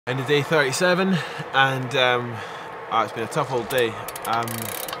End of day 37, and it's been a tough old day. My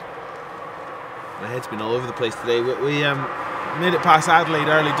head's been all over the place today. We made it past Adelaide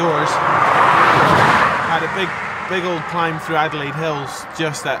early doors. Had a big old climb through Adelaide Hills,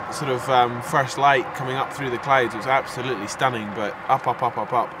 just at sort of first light coming up through the clouds. It was absolutely stunning, but up. So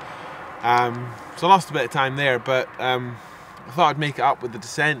I lost a bit of time there, but I thought I'd make it up with the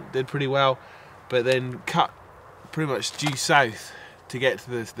descent. Did pretty well, but then cut pretty much due south to get to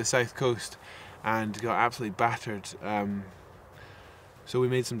the south coast and got absolutely battered. So we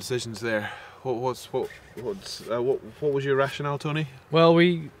made some decisions there. What was your rationale, Tony? Well,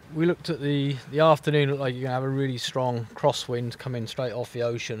 we looked at the afternoon. Looked like you're gonna have a really strong crosswind coming straight off the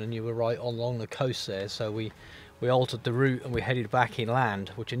ocean, and you were right along the coast there. So we altered the route and we headed back inland,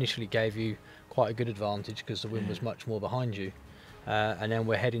 which initially gave you quite a good advantage because the wind was much more behind you. And then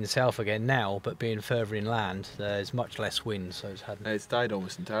we're heading south again now, but being further inland, there's much less wind, so it's died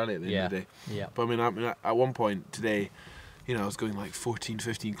almost entirely at the end of the day. Yeah. But I mean, at one point today, you know, I was going like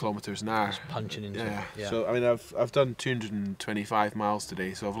 14-15 kilometers an hour. Just punching into it. Yeah. So I mean, I've done 225 miles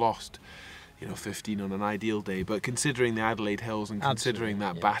today, so I've lost, 15 on an ideal day. But considering the Adelaide Hills and considering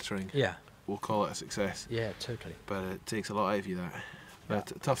that battering, we'll call it a success. Yeah, totally. But it takes a lot out of you, that.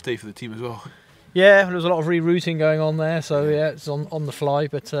 But a tough day for the team as well. Yeah, there was a lot of rerouting going on there, so it's on the fly,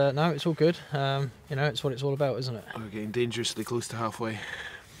 but no, it's all good. It's what it's all about, isn't it? We're getting dangerously close to halfway.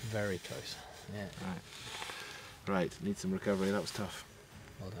 Very close. Yeah. Right. Need some recovery. That was tough.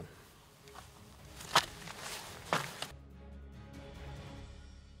 Well done.